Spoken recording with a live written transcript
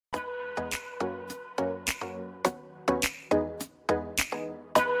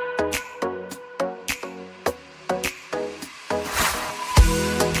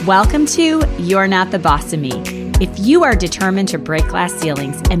Welcome to You're Not the Boss of Me. If you are determined to break glass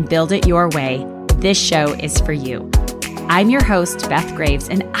ceilings and build it your way, this show is for you. I'm your host, Beth Graves,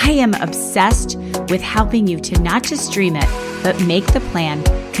 and I am obsessed with helping you to not just dream it, but make the plan,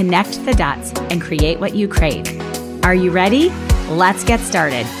 connect the dots, and create what you crave. Are you ready? Let's get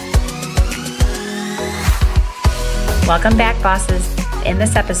started. Welcome back, bosses. In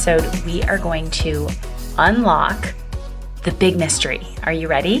this episode, we are going to unlock the big mystery. Are you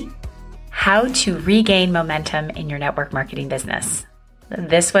ready? How to regain momentum in your network marketing business.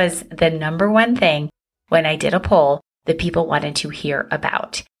 This was the number one thing when I did a poll that people wanted to hear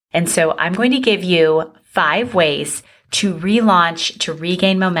about. And so I'm going to give you 5 ways to relaunch, to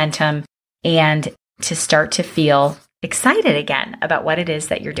regain momentum, and to start to feel excited again about what it is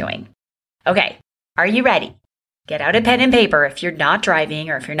that you're doing. Okay, are you ready? Get out a pen and paper if you're not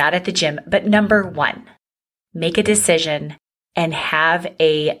driving or if you're not at the gym. But number 1, make a decision and have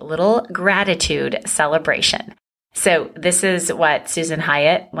a little gratitude celebration. So this is what Susan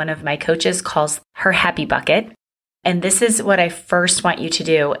Hyatt, one of my coaches, calls her happy bucket. And this is what I first want you to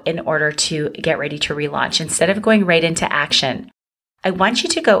do in order to get ready to relaunch. Instead of going right into action, I want you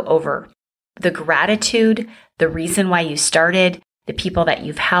to go over the gratitude, the reason why you started, the people that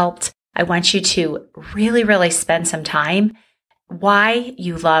you've helped. I want you to really spend some time why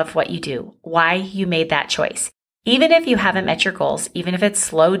you love what you do, why you made that choice. Even if you haven't met your goals, even if it's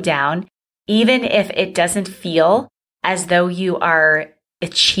slowed down, even if it doesn't feel as though you are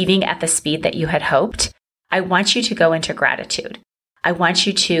achieving at the speed that you had hoped, I want you to go into gratitude. I want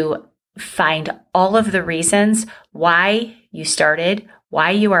you to find all of the reasons why you started,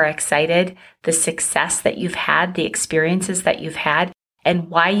 why you are excited, the success that you've had, the experiences that you've had, and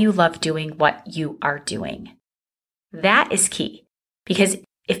why you love doing what you are doing. That is key, because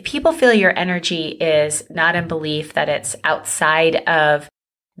if people feel your energy is not in belief, that it's outside of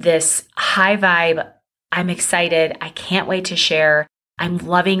this high vibe, I'm excited, I can't wait to share, I'm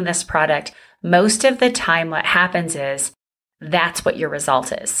loving this product, most of the time what happens is that's what your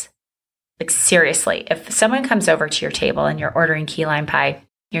result is. Like seriously, if someone comes over to your table and you're ordering key lime pie,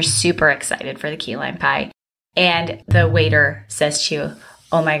 you're super excited for the key lime pie, and the waiter says to you,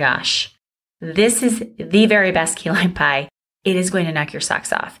 oh my gosh, this is the very best key lime pie. It is going to knock your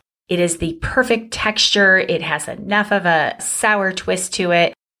socks off. It is the perfect texture. It has enough of a sour twist to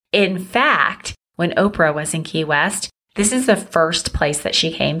it. In fact, when Oprah was in Key West, this is the first place that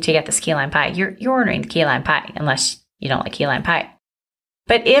she came to get this key lime pie. You're ordering the key lime pie unless you don't like key lime pie.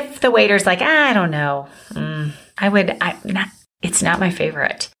 But if the waiter's like, I don't know, it's not my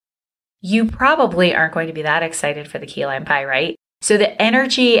favorite. You probably aren't going to be that excited for the key lime pie, right? So the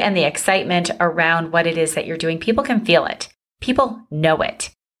energy and the excitement around what it is that you're doing, people can feel it. People know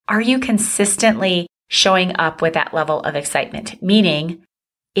it. Are you consistently showing up with that level of excitement? Meaning,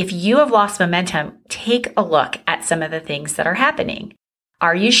 if you have lost momentum, take a look at some of the things that are happening.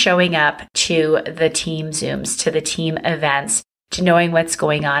 Are you showing up to the team Zooms, to the team events, to knowing what's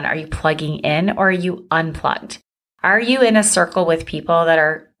going on? Are you plugging in or are you unplugged? Are you in a circle with people that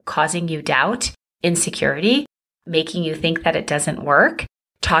are causing you doubt, insecurity, making you think that it doesn't work?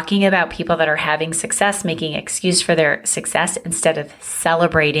 Talking about people that are having success, making excuse for their success instead of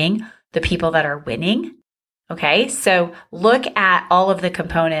celebrating the people that are winning. Okay, so look at all of the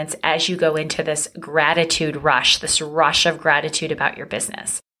components as you go into this gratitude rush, this rush of gratitude about your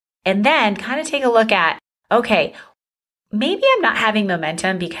business. And then kind of take a look at, okay, maybe I'm not having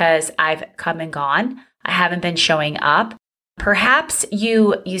momentum because I've come and gone. I haven't been showing up. Perhaps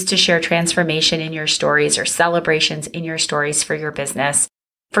you used to share transformation in your stories or celebrations in your stories for your business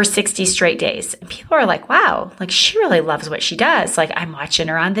for 60 straight days. And people are like, wow, like she really loves what she does. Like I'm watching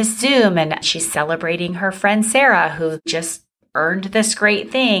her on this Zoom and she's celebrating her friend Sarah who just earned this great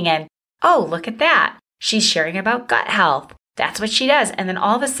thing. And oh, look at that. She's sharing about gut health. That's what she does. And then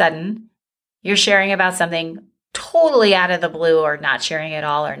all of a sudden you're sharing about something totally out of the blue or not sharing at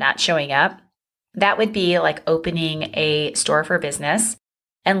all or not showing up. That would be like opening a store for business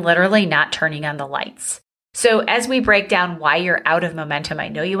and literally not turning on the lights. So as we break down why you're out of momentum, I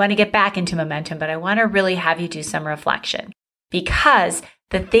know you want to get back into momentum, but I want to really have you do some reflection because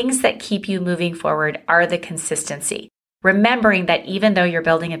the things that keep you moving forward are the consistency. Remembering that even though you're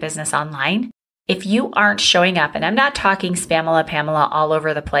building a business online, if you aren't showing up, and I'm not talking Spamela Pamela all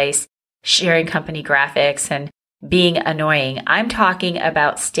over the place, sharing company graphics and being annoying. I'm talking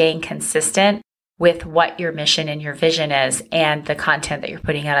about staying consistent with what your mission and your vision is and the content that you're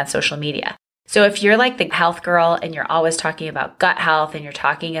putting out on social media. So if you're like the health girl and you're always talking about gut health and you're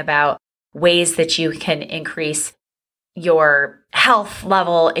talking about ways that you can increase your health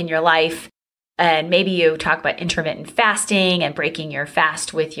level in your life, And maybe you talk about intermittent fasting and breaking your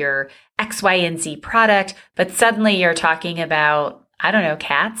fast with your X, Y, and Z product, but suddenly you're talking about, I don't know,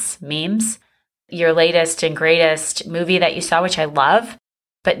 cats, memes, your latest and greatest movie that you saw, which I love,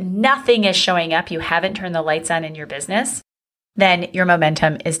 but nothing is showing up. You haven't turned the lights on in your business, then your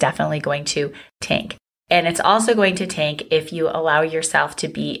momentum is definitely going to tank. And it's also going to tank if you allow yourself to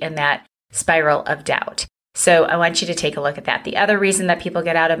be in that spiral of doubt. So I want you to take a look at that. The other reason that people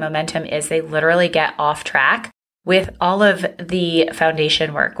get out of momentum is they literally get off track with all of the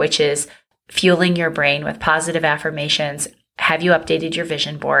foundation work, which is fueling your brain with positive affirmations. Have you updated your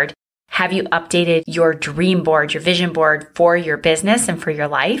vision board? Have you updated your dream board, your vision board for your business and for your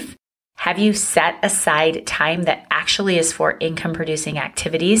life? Have you set aside time that actually is for income producing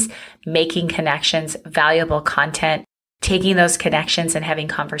activities, making connections, valuable content, taking those connections and having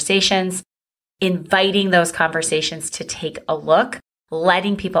conversations, inviting those conversations to take a look,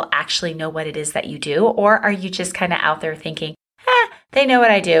 letting people actually know what it is that you do? Or are you just kind of out there thinking, they know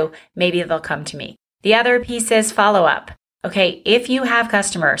what I do, maybe they'll come to me? The other piece is follow up. Okay, if you have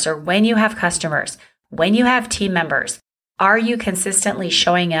customers or when you have customers, when you have team members, are you consistently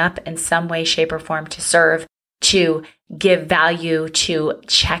showing up in some way, shape, or form to serve, to give value, to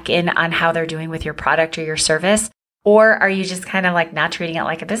check in on how they're doing with your product or your service? Or are you just kind of like not treating it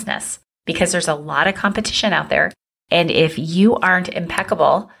like a business? Because there's a lot of competition out there. And if you aren't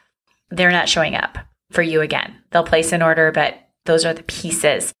impeccable, they're not showing up for you again. They'll place an order, but those are the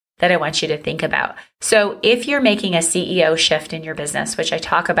pieces that I want you to think about. So if you're making a CEO shift in your business, which I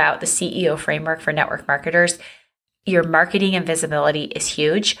talk about the CEO framework for network marketers, your marketing and visibility is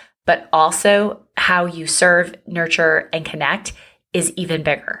huge, but also how you serve, nurture, and connect is even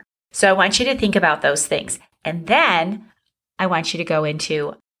bigger. So I want you to think about those things. And then I want you to go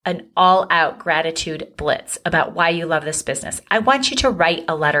into an all-out gratitude blitz about why you love this business. I want you to write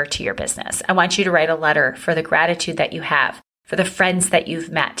a letter to your business. I want you to write a letter for the gratitude that you have, for the friends that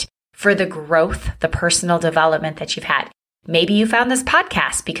you've met, for the growth, the personal development that you've had. Maybe you found this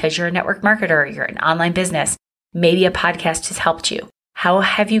podcast because you're a network marketer, you're an online business. Maybe a podcast has helped you. How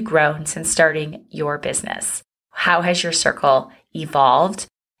have you grown since starting your business? How has your circle evolved?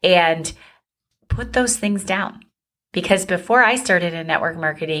 And put those things down. Because before I started in network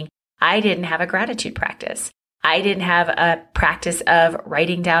marketing, I didn't have a gratitude practice. I didn't have a practice of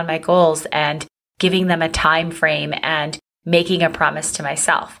writing down my goals and giving them a time frame and making a promise to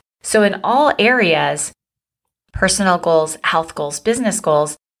myself. So in all areas, personal goals, health goals, business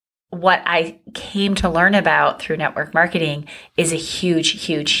goals, what I came to learn about through network marketing is a huge,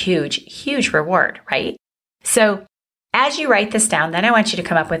 huge, huge, huge reward, right? So as you write this down, then I want you to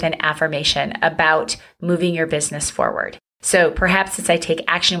come up with an affirmation about moving your business forward. So perhaps it's I take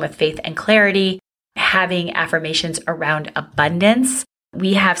action with faith and clarity, having affirmations around abundance.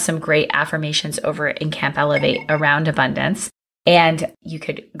 We have some great affirmations over in Camp Elevate around abundance, and you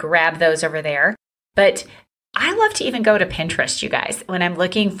could grab those over there. But I love to even go to Pinterest, you guys. When I'm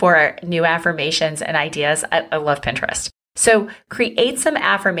looking for new affirmations and ideas, I love Pinterest. So create some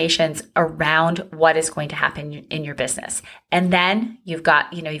affirmations around what is going to happen in your business. And then you've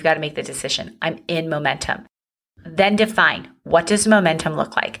got to make the decision. I'm in momentum. Then define, what does momentum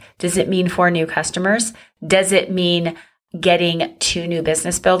look like? Does it mean 4 new customers? Does it mean getting 2 new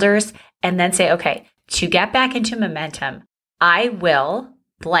business builders? And then say, okay, to get back into momentum, I will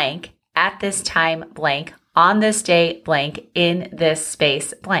blank at this time blank, on this day blank, in this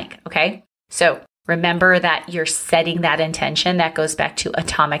space blank. Okay. So remember that you're setting that intention. That goes back to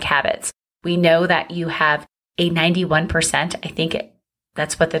atomic habits. We know that you have a 91%, I think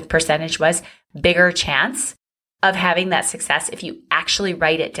that's what the percentage was, bigger chance of having that success if you actually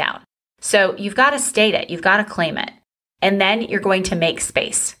write it down. So you've got to state it. You've got to claim it. And then you're going to make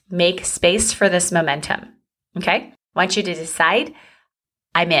space. Make space for this momentum. Okay? I want you to decide,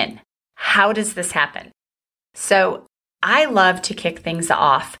 I'm in. How does this happen? So I love to kick things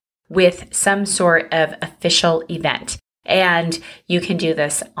off with some sort of official event. And you can do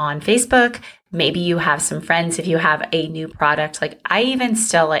this on Facebook. Maybe you have some friends if you have a new product. Like I even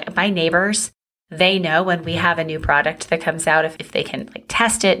still, like my neighbors, they know when we have a new product that comes out, if they can like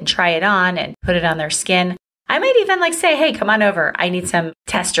test it and try it on and put it on their skin. I might even like say, hey, come on over. I need some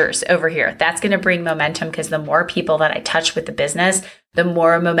testers over here. That's going to bring momentum because the more people that I touch with the business, the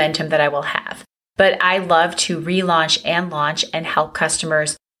more momentum that I will have. But I love to relaunch and launch and help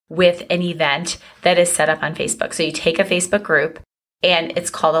customers with an event that is set up on Facebook. So you take a Facebook group and it's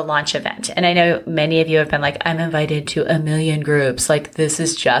called a launch event. And I know many of you have been like, I'm invited to 1 million groups. Like this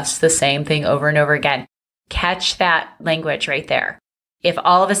is just the same thing over and over again. Catch that language right there. If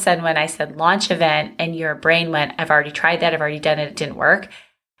all of a sudden when I said launch event and your brain went, I've already tried that, I've already done it, it didn't work.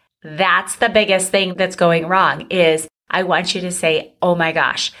 That's the biggest thing that's going wrong is I want you to say, oh my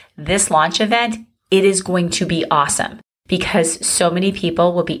gosh, this launch event, it is going to be awesome because so many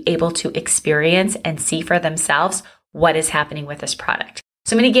people will be able to experience and see for themselves what is happening with this product.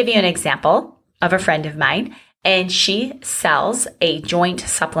 So I'm going to give you an example of a friend of mine, and she sells a joint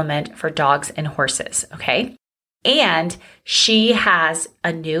supplement for dogs and horses, okay? And she has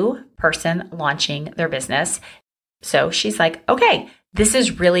a new person launching their business. So she's like, okay, this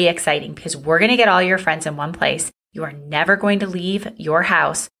is really exciting because we're going to get all your friends in one place. You are never going to leave your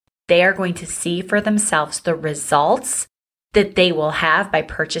house. They are going to see for themselves the results that they will have by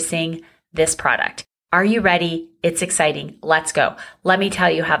purchasing this product. Are you ready? It's exciting. Let's go. Let me tell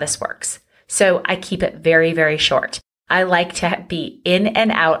you how this works. So I keep it very, very short. I like to be in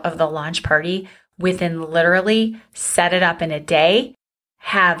and out of the launch party within literally set it up in a day,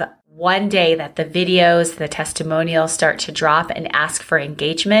 have one day that the videos, the testimonials start to drop and ask for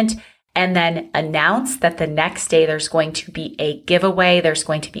engagement, and then announce that the next day there's going to be a giveaway. There's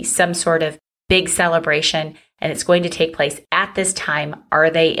going to be some sort of big celebration, and it's going to take place at this time. Are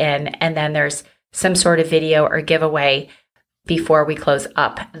they in? And then there's some sort of video or giveaway before we close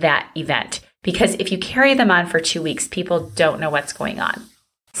up that event. Because if you carry them on for 2 weeks, people don't know what's going on.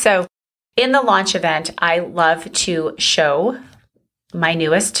 So in the launch event, I love to show my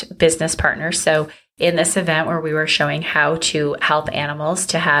newest business partner. So in this event where we were showing how to help animals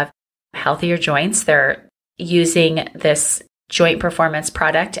to have healthier joints, they're using this joint performance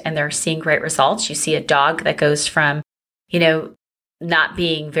product and they're seeing great results. You see a dog that goes from, not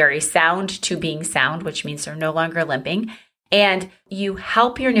being very sound to being sound, which means they're no longer limping. And you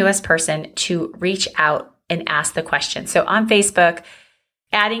help your newest person to reach out and ask the question. So on Facebook,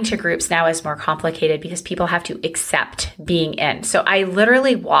 adding to groups now is more complicated because people have to accept being in. So I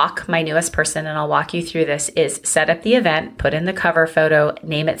literally walk my newest person, and I'll walk you through this, is set up the event, put in the cover photo,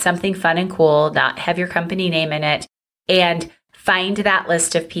 name it something fun and cool, not have your company name in it, and find that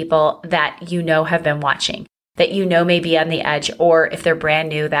list of people that you know have been watching, that you know may be on the edge, or if they're brand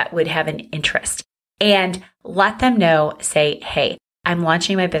new, that would have an interest. And let them know, say, hey, I'm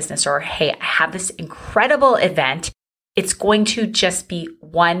launching my business, or hey, I have this incredible event. It's going to just be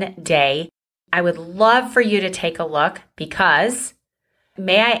one day. I would love for you to take a look because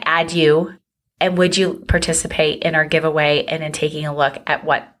may I add you, and would you participate in our giveaway and in taking a look at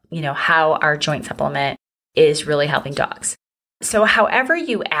what, how our joint supplement is really helping dogs. So however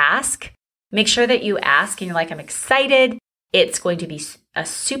you ask, make sure that you ask and you're like, I'm excited. It's going to be a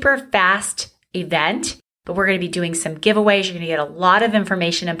super fast event, but we're going to be doing some giveaways. You're going to get a lot of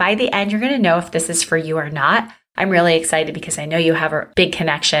information. And by the end, you're going to know if this is for you or not. I'm really excited because I know you have a big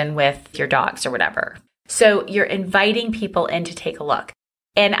connection with your dogs or whatever. So you're inviting people in to take a look.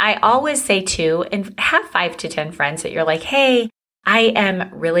 And I always say too, and have 5 to 10 friends that you're like, hey, I am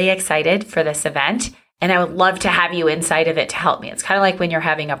really excited for this event. And I would love to have you inside of it to help me. It's kind of like when you're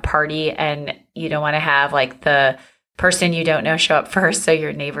having a party and you don't want to have like the person you don't know show up first. So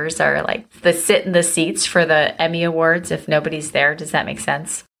your neighbors are like the sit in the seats for the Emmy Awards if nobody's there. Does that make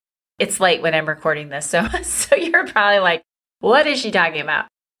sense? It's late when I'm recording this. So you're probably like, what is she talking about?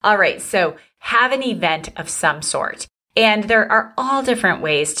 All right. So have an event of some sort. And there are all different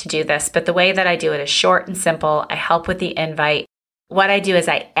ways to do this, but the way that I do it is short and simple. I help with the invite. What I do is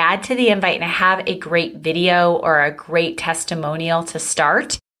I add to the invite and I have a great video or a great testimonial to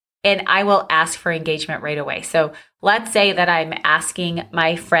start, and I will ask for engagement right away. So let's say that I'm asking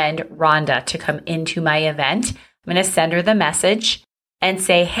my friend Rhonda to come into my event. I'm going to send her the message and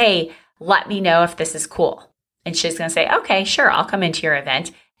say, hey, let me know if this is cool. And she's going to say, okay, sure, I'll come into your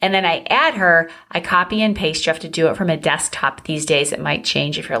event. And then I add her, I copy and paste. You have to do it from a desktop these days. It might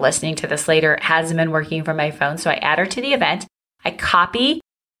change if you're listening to this later. It hasn't been working from my phone. So I add her to the event. I copy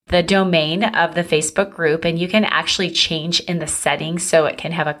the domain of the Facebook group, and you can actually change in the settings so it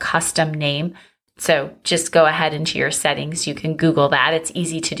can have a custom name. So just go ahead into your settings. You can Google that. It's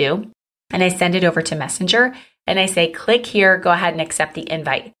easy to do. And I send it over to Messenger and I say, click here, go ahead and accept the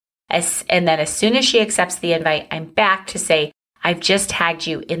invite. And then as soon as she accepts the invite, I'm back to say, I've just tagged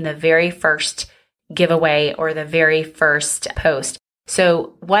you in the very first giveaway or the very first post.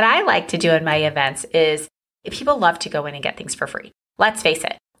 So what I like to do in my events is people love to go in and get things for free. Let's face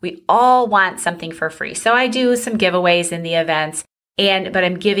it. We all want something for free. So I do some giveaways in the events, but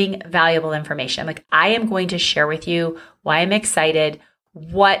I'm giving valuable information. Like, I am going to share with you why I'm excited,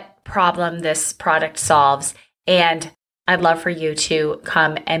 what problem this product solves, and I'd love for you to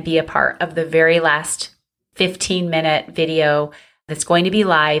come and be a part of the very last 15-minute video that's going to be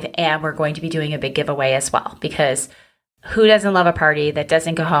live, and we're going to be doing a big giveaway as well, because who doesn't love a party that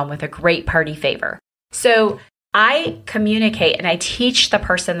doesn't go home with a great party favor? So I communicate and I teach the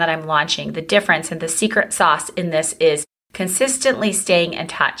person that I'm launching the difference, and the secret sauce in this is consistently staying in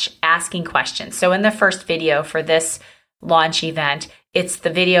touch, asking questions. So in the first video for this launch event, it's the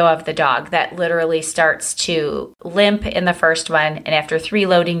video of the dog that literally starts to limp in the first one, and after 3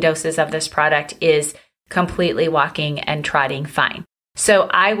 loading doses of this product is completely walking and trotting fine. So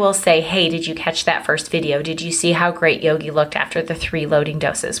I will say, hey, did you catch that first video? Did you see how great Yogi looked after the 3 loading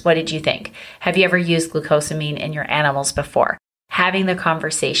doses? What did you think? Have you ever used glucosamine in your animals before? Having the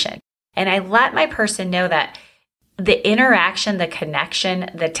conversation. And I let my person know that the interaction, the connection,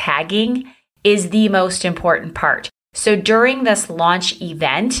 the tagging is the most important part. So during this launch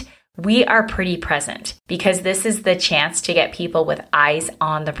event, we are pretty present because this is the chance to get people with eyes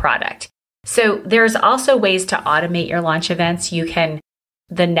on the product. So there's also ways to automate your launch events. You can,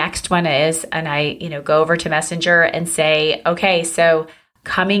 the next one is, and I, go over to Messenger and say, okay, so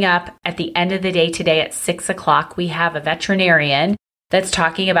coming up at the end of the day today at 6:00, we have a veterinarian that's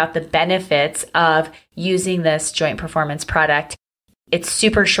talking about the benefits of using this joint performance product. It's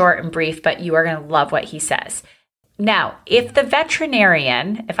super short and brief, but you are going to love what he says. Now, if the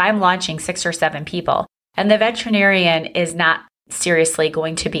veterinarian, if I'm launching 6 or 7 people, and the veterinarian is not seriously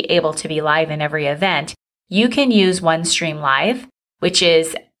going to be able to be live in every event, you can use OneStream Live, which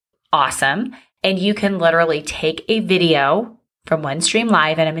is awesome. And you can literally take a video from OneStream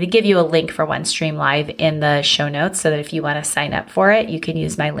Live, and I'm going to give you a link for OneStream Live in the show notes so that if you want to sign up for it, you can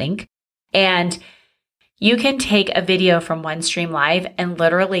use my link. And you can take a video from OneStream Live and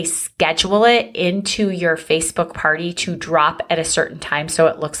literally schedule it into your Facebook party to drop at a certain time so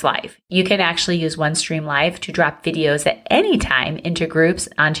it looks live. You can actually use OneStream Live to drop videos at any time into groups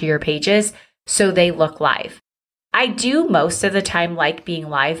onto your pages so they look live. I do most of the time like being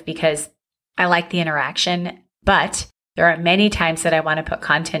live because I like the interaction, but there are many times that I want to put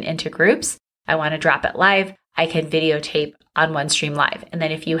content into groups. I want to drop it live. I can videotape on OneStream Live. And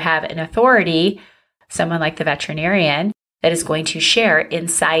then if you have an authority, someone like the veterinarian that is going to share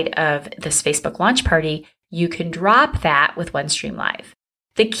inside of this Facebook launch party, you can drop that with OneStream Live.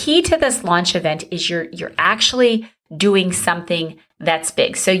 The key to this launch event is you're actually doing something that's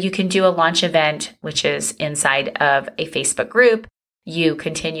big. So you can do a launch event, which is inside of a Facebook group. You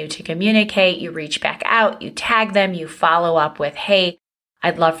continue to communicate, you reach back out, you tag them, you follow up with, hey,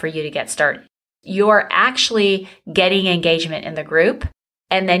 I'd love for you to get started. You're actually getting engagement in the group.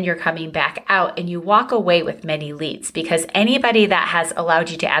 And then you're coming back out and you walk away with many leads because anybody that has allowed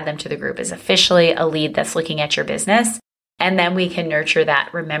you to add them to the group is officially a lead that's looking at your business. And then we can nurture that,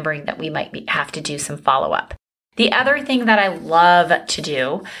 remembering that we might have to do some follow-up. The other thing that I love to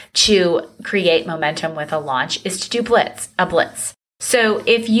do to create momentum with a launch is to do a blitz. So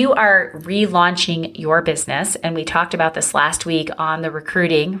if you are relaunching your business, and we talked about this last week on the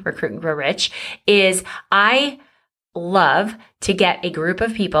Recruit and Grow Rich, is I love to get a group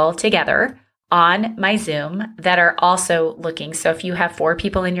of people together on my Zoom that are also looking. So if you have 4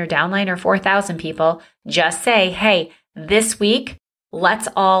 people in your downline or 4,000 people, just say, hey, this week, let's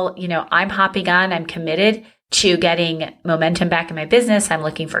all, I'm hopping on, I'm committed to getting momentum back in my business. I'm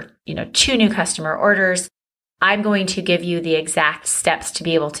looking for, 2 new customer orders. I'm going to give you the exact steps to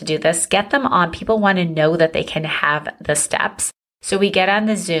be able to do this. Get them on. People want to know that they can have the steps. So we get on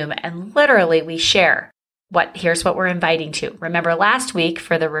the Zoom and literally we share here's what we're inviting to. Remember last week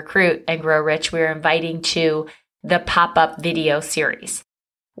for the Recruit and Grow Rich, we were inviting to the pop-up video series.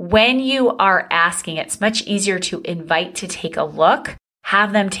 When you are asking, it's much easier to invite to take a look,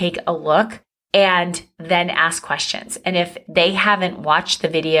 have them take a look, and then ask questions. And if they haven't watched the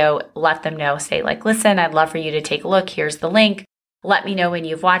video, let them know. Say listen, I'd love for you to take a look. Here's the link. Let me know when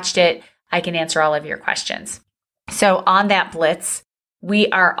you've watched it. I can answer all of your questions. So on that blitz, we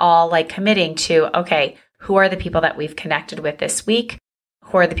are all committing to, okay, who are the people that we've connected with this week?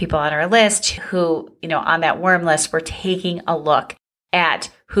 Who are the people on our list who, on that warm list, we're taking a look at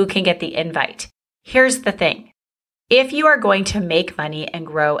who can get the invite. Here's the thing. If you are going to make money and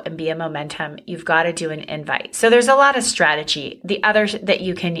grow and be a momentum, you've got to do an invite. So there's a lot of strategy. The other that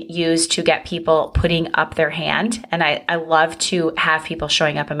you can use to get people putting up their hand, and I love to have people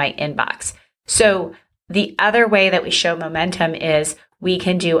showing up in my inbox. So the other way that we show momentum is we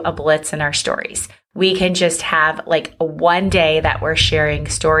can do a blitz in our stories. We can just have a one day that we're sharing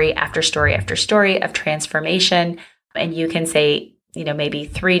story after story after story of transformation. And you can say, maybe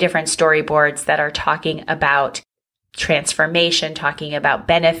 3 different storyboards that are talking about transformation, talking about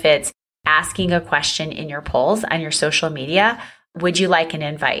benefits, asking a question in your polls on your social media. Would you like an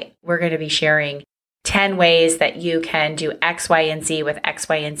invite? We're going to be sharing 10 ways that you can do X, Y, and Z with X,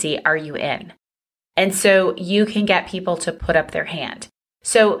 Y, and Z. Are you in? And so you can get people to put up their hand.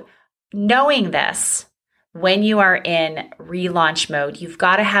 So knowing this, when you are in relaunch mode, you've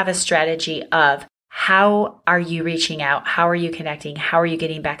got to have a strategy of how are you reaching out? How are you connecting? How are you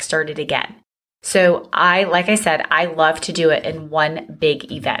getting back started again? So like I said, I love to do it in one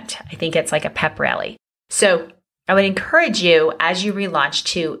big event. I think it's like a pep rally. So I would encourage you as you relaunch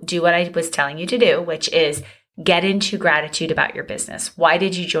to do what I was telling you to do, which is get into gratitude about your business. Why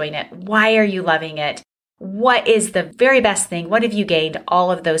did you join it? Why are you loving it? What is the very best thing? What have you gained?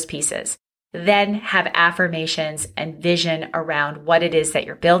 All of those pieces. Then have affirmations and vision around what it is that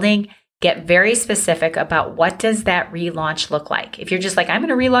you're building. Get very specific about what does that relaunch look like. If you're just like, I'm going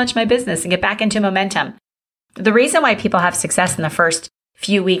to relaunch my business and get back into momentum. The reason why people have success in the first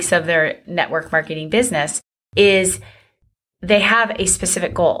few weeks of their network marketing business is they have a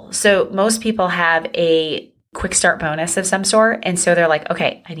specific goal. So most people have a quick start bonus of some sort. And so they're like,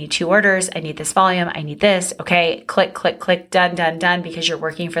 okay, I need 2 orders. I need this volume. I need this. Okay, click, click, click, done, done, done, because you're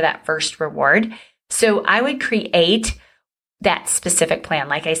working for that first reward. So I would create that specific plan.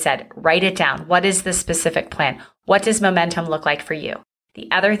 Like I said, write it down. What is the specific plan? What does momentum look like for you? The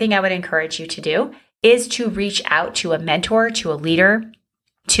other thing I would encourage you to do is to reach out to a mentor, to a leader,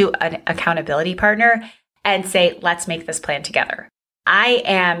 to an accountability partner and say, let's make this plan together. I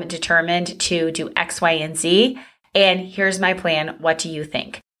am determined to do X, Y, and Z, and here's my plan. What do you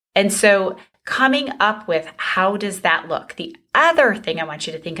think? And so coming up with how does that look? The other thing I want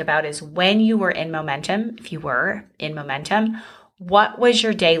you to think about is when you were in momentum, if you were in momentum, what was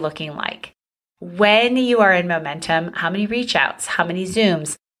your day looking like? When you are in momentum, how many reach outs, how many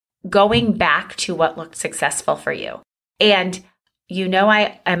Zooms, going back to what looked successful for you. And you know,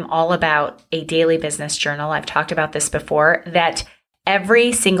 I am all about a daily business journal. I've talked about this before, that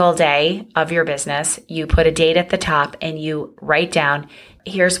every single day of your business, you put a date at the top and you write down,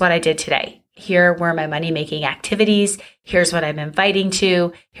 here's what I did today. Here were my money-making activities. Here's what I'm inviting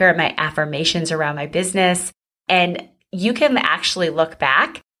to. Here are my affirmations around my business. And you can actually look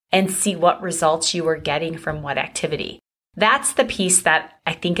back and see what results you were getting from what activity. That's the piece that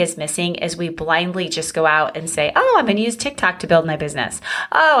I think is missing, is we blindly just go out and say, oh, I'm going to use TikTok to build my business.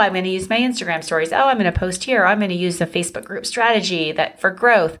 Oh, I'm going to use my Instagram stories. Oh, I'm going to post here. I'm going to use the Facebook group strategy for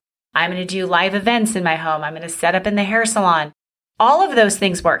growth. I'm going to do live events in my home. I'm going to set up in the hair salon. All of those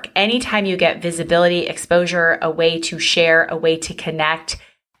things work. Anytime you get visibility, exposure, a way to share, a way to connect,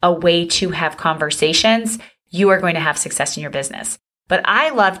 a way to have conversations, you are going to have success in your business. But I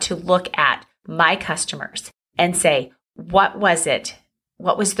love to look at my customers and say, what was it?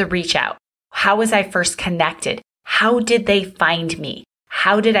 What was the reach out? How was I first connected? How did they find me?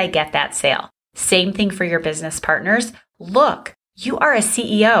 How did I get that sale? Same thing for your business partners. Look, you are a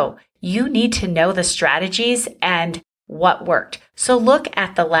CEO. You need to know the strategies and what worked. So look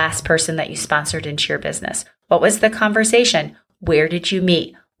at the last person that you sponsored into your business. What was the conversation? Where did you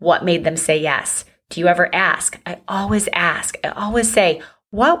meet? What made them say yes? Do you ever ask? I always ask. I always say,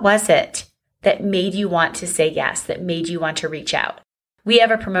 what was it that made you want to say yes, that made you want to reach out? We have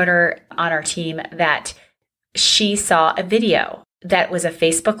a promoter on our team that she saw a video that was a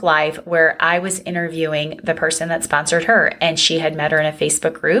Facebook Live where I was interviewing the person that sponsored her, and she had met her in a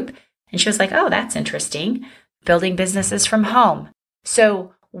Facebook group. And she was like, oh, that's interesting. Building businesses from home.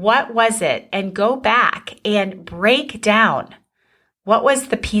 So what was it? And go back and break down what was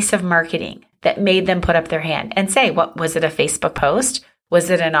the piece of marketing that made them put up their hand and say, what was it, a Facebook post? Was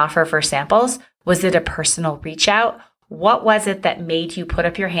it an offer for samples? Was it a personal reach out? What was it that made you put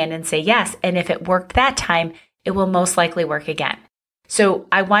up your hand and say yes? And if it worked that time, it will most likely work again. So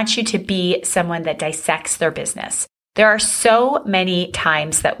I want you to be someone that dissects their business. There are so many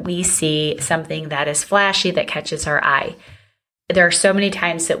times that we see something that is flashy that catches our eye. There are so many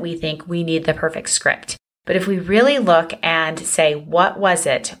times that we think we need the perfect script. But if we really look and say, what was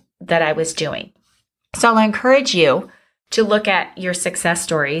it that I was doing? So I'll encourage you to look at your success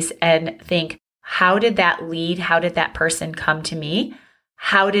stories and think, how did that lead? How did that person come to me?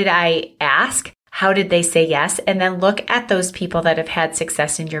 How did I ask? How did they say yes? And then look at those people that have had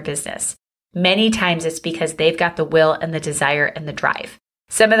success in your business. Many times it's because they've got the will and the desire and the drive.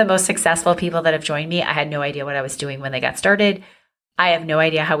 Some of the most successful people that have joined me, I had no idea what I was doing when they got started. I have no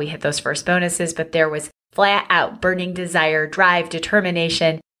idea how we hit those first bonuses, but there was flat out burning desire, drive,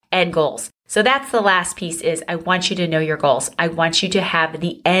 determination, and goals. So that's the last piece is I want you to know your goals. I want you to have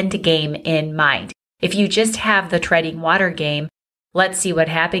the end game in mind. If you just have the treading water game, let's see what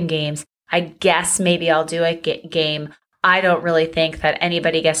happened games, I guess maybe I'll do a game. I don't really think that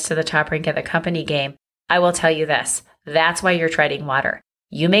anybody gets to the top rank of the company game. I will tell you this. That's why you're treading water.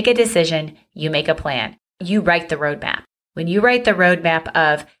 You make a decision. You make a plan. You write the roadmap. When you write the roadmap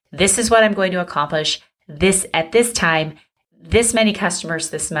of this is what I'm going to accomplish, this at this time, this many customers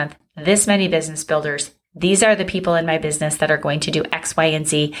this month, this many business builders, These are the people in my business that are going to do X, Y, and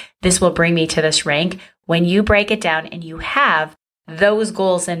Z. This will bring me to this rank. When you break it down and you have those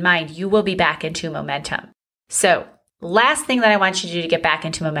goals in mind, you will be back into momentum. So last thing that I want you to do to get back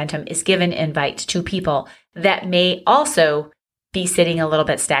into momentum is give an invite to people that may also be sitting a little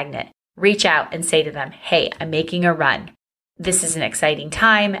bit stagnant. Reach out and say to them, hey, I'm making a run. This is an exciting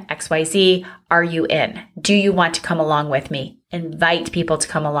time, XYZ. Are you in? Do you want to come along with me? Invite people to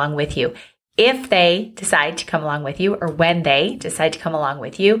come along with you. If they decide to come along with you, or when they decide to come along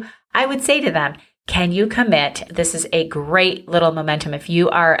with you, I would say to them, can you commit? This is a great little momentum. If you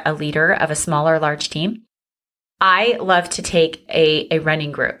are a leader of a small or large team, I love to take a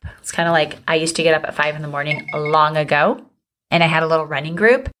running group. It's kind of like I used to get up at 5 a.m. long ago, and I had a little running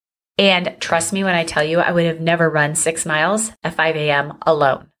group. And trust me when I tell you, I would have never run 6 miles at 5 a.m.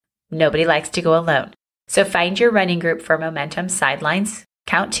 alone. Nobody likes to go alone. So find your running group for momentum sidelines,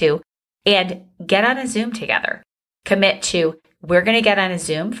 count 2, and get on a Zoom together. Commit to, we're going to get on a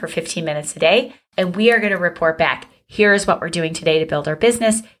Zoom for 15 minutes a day, and we are going to report back. Here's what we're doing today to build our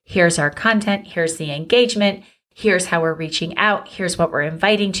business. Here's our content. Here's the engagement. Here's how we're reaching out. Here's what we're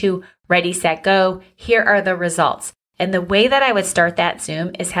inviting to. Ready, set, go. Here are the results. And the way that I would start that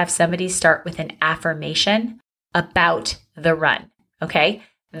Zoom is have somebody start with an affirmation about the run. Okay.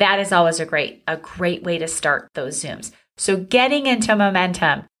 That is always a great way to start those Zooms. So getting into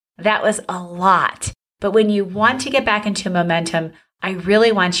momentum, that was a lot. But when you want to get back into momentum, I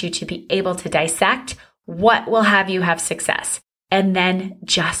really want you to be able to dissect what will have you have success and then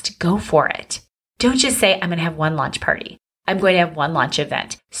just go for it. Don't just say, I'm going to have one launch party. I'm going to have one launch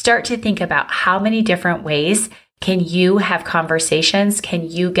event. Start to think about how many different ways can you have conversations? Can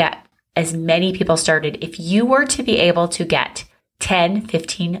you get as many people started? If you were to be able to get 10,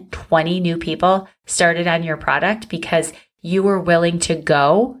 15, 20 new people started on your product because you were willing to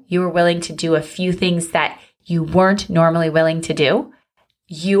go, you were willing to do a few things that you weren't normally willing to do,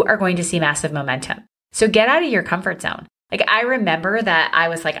 you are going to see massive momentum. So get out of your comfort zone. Like I remember that I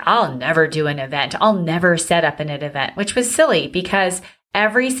was like, I'll never do an event. I'll never set up an event, which was silly because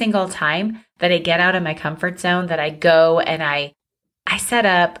every single time that I get out of my comfort zone, that I go and I set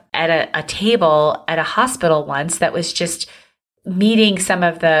up at a table at a hospital once that was just meeting some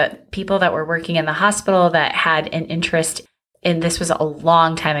of the people that were working in the hospital that had an interest in this. Was a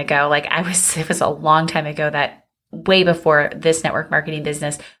long time ago. It was a long time ago, that way before this network marketing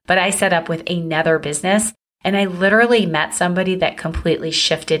business, but I set up with another business and I literally met somebody that completely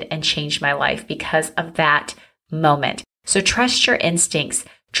shifted and changed my life because of that moment. So trust your instincts.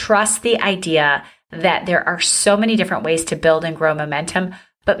 Trust the idea that there are so many different ways to build and grow momentum,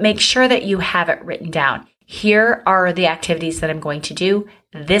 but make sure that you have it written down. Here are the activities that I'm going to do.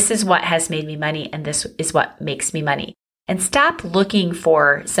 This is what has made me money, and this is what makes me money. And stop looking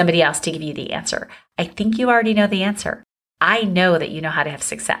for somebody else to give you the answer. I think you already know the answer. I know that you know how to have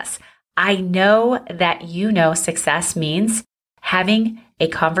success. I know that you know success means having a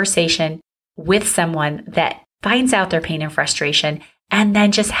conversation with someone that finds out their pain and frustration, and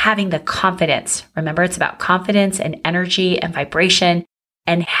then just having the confidence. Remember, it's about confidence and energy and vibration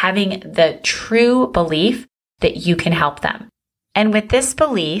and having the true belief that you can help them. And with this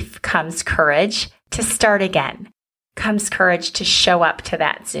belief comes courage to start again, comes courage to show up to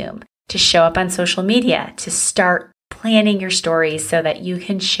that Zoom, to show up on social media, to start planning your stories so that you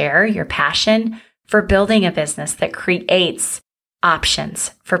can share your passion for building a business that creates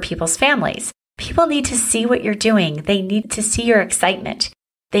options for people's families. People need to see what you're doing. They need to see your excitement.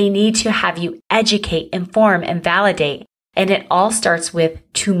 They need to have you educate, inform, and validate. And it all starts with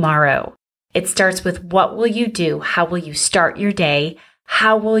tomorrow. It starts with what will you do? How will you start your day?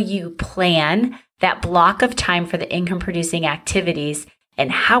 How will you plan that block of time for the income producing activities?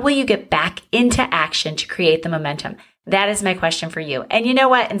 And how will you get back into action to create the momentum? That is my question for you. And you know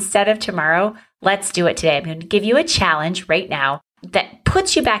what? Instead of tomorrow, let's do it today. I'm going to give you a challenge right now that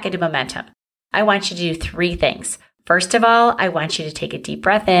puts you back into momentum. I want you to do 3 things. First of all, I want you to take a deep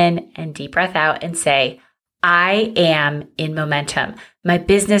breath in and deep breath out and say, I am in momentum. My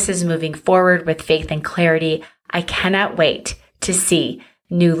business is moving forward with faith and clarity. I cannot wait to see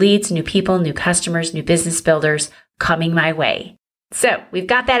new leads, new people, new customers, new business builders coming my way. So we've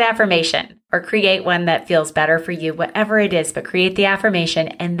got that affirmation, or create one that feels better for you, whatever it is, but create the affirmation.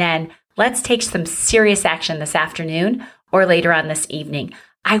 And then let's take some serious action this afternoon or later on this evening.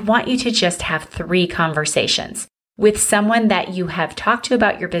 I want you to just have 3 conversations with someone that you have talked to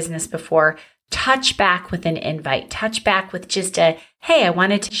about your business before. Touch back with an invite, touch back with just a, hey, I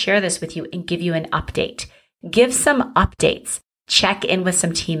wanted to share this with you and give you an update. Give some updates, check in with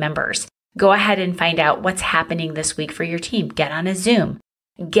some team members. Go ahead and find out what's happening this week for your team. Get on a Zoom,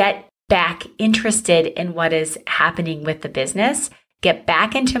 get back interested in what is happening with the business, get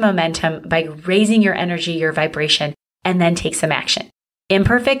back into momentum by raising your energy, your vibration, and then take some action.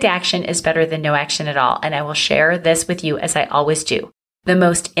 Imperfect action is better than no action at all. And I will share this with you as I always do. The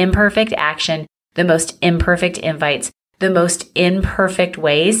most imperfect action, the most imperfect invites, the most imperfect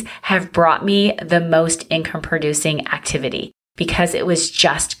ways have brought me the most income producing activity because it was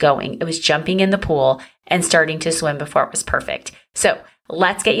just going. It was jumping in the pool and starting to swim before it was perfect. So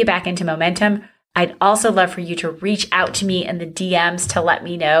let's get you back into momentum. I'd also love for you to reach out to me in the DMs to let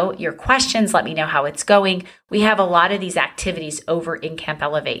me know your questions. Let me know how it's going. We have a lot of these activities over in Camp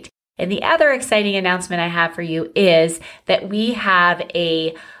Elevate. And the other exciting announcement I have for you is that we have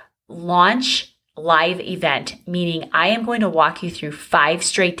a launch live event, meaning I am going to walk you through 5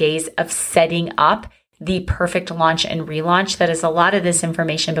 straight days of setting up the perfect launch and relaunch. That is a lot of this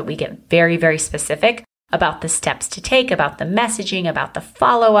information, but we get very, very specific about the steps to take, about the messaging, about the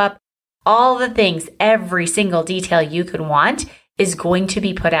follow-up, all the things, every single detail you could want is going to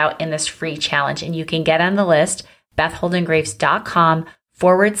be put out in this free challenge. And you can get on the list,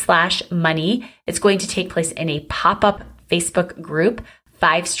 bethholdengraves.com/money. It's going to take place in a pop-up Facebook group,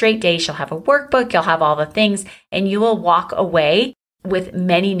 5 straight days. You'll have a workbook, you'll have all the things, and you will walk away with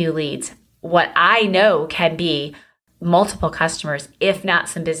many new leads. What I know can be multiple customers, if not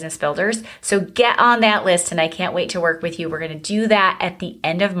some business builders. So get on that list and I can't wait to work with you. We're going to do that at the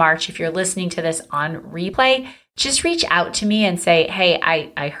end of March. If you're listening to this on replay, just reach out to me and say, hey,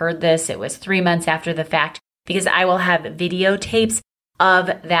 I heard this. It was 3 months after the fact, because I will have videotapes of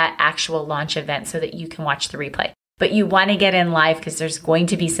that actual launch event so that you can watch the replay. But you want to get in live because there's going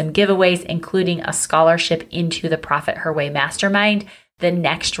to be some giveaways, including a scholarship into the Profit Her Way Mastermind, the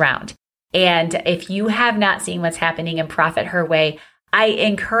next round. And if you have not seen what's happening in Profit Her Way, I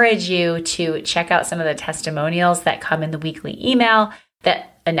encourage you to check out some of the testimonials that come in the weekly email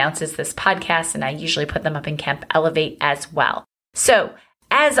that announces this podcast. And I usually put them up in Camp Elevate as well. So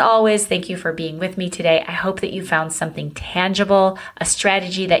as always, thank you for being with me today. I hope that you found something tangible, a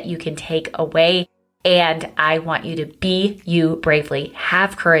strategy that you can take away. And I want you to be you bravely.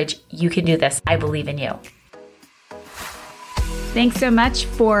 Have courage. You can do this. I believe in you. Thanks so much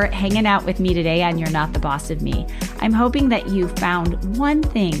for hanging out with me today on You're Not the Boss of Me. I'm hoping that you found one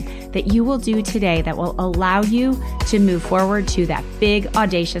thing that you will do today that will allow you to move forward to that big,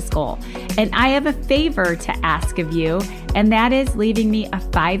 audacious goal. And I have a favor to ask of you, and that is leaving me a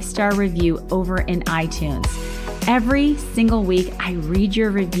 5-star review over in iTunes. Every single week, I read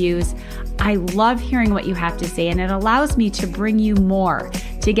your reviews. I love hearing what you have to say, and it allows me to bring you more,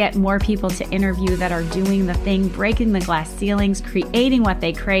 to get more people to interview that are doing the thing, breaking the glass ceilings, creating what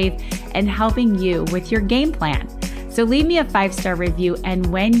they crave, and helping you with your game plan. So leave me a 5-star review, and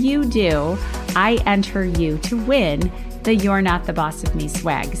when you do, I enter you to win the You're Not the Boss of Me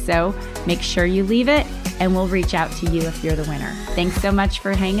swag. So make sure you leave it, and we'll reach out to you if you're the winner. Thanks so much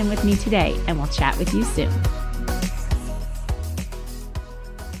for hanging with me today, and we'll chat with you soon.